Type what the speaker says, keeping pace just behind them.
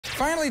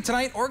Finally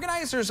tonight,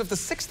 organizers of the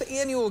 6th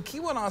annual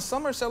Keweenaw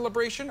Summer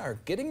Celebration are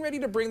getting ready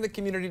to bring the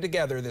community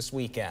together this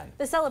weekend.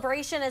 The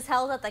celebration is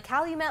held at the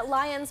Calumet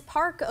Lions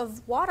Park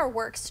of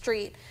Waterworks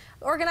Street.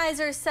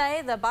 Organizers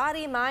say the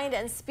Body, Mind,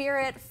 and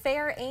Spirit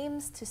Fair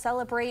aims to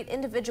celebrate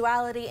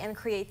individuality and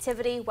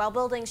creativity while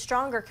building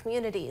stronger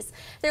communities.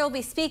 There will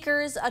be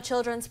speakers, a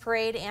children's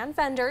parade, and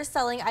vendors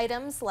selling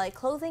items like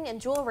clothing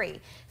and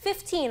jewelry.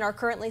 15 are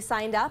currently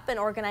signed up, and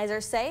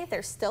organizers say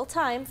there's still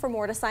time for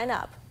more to sign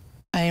up.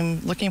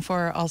 I'm looking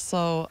for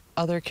also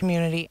other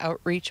community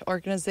outreach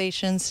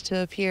organizations to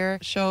appear,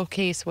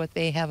 showcase what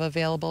they have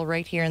available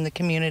right here in the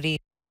community.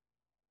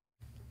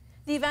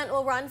 The event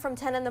will run from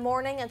 10 in the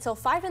morning until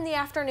 5 in the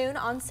afternoon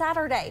on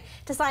Saturday.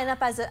 To sign up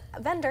as a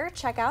vendor,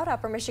 check out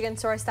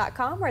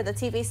uppermichigansource.com or the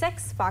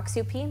TV6 Fox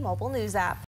UP mobile news app.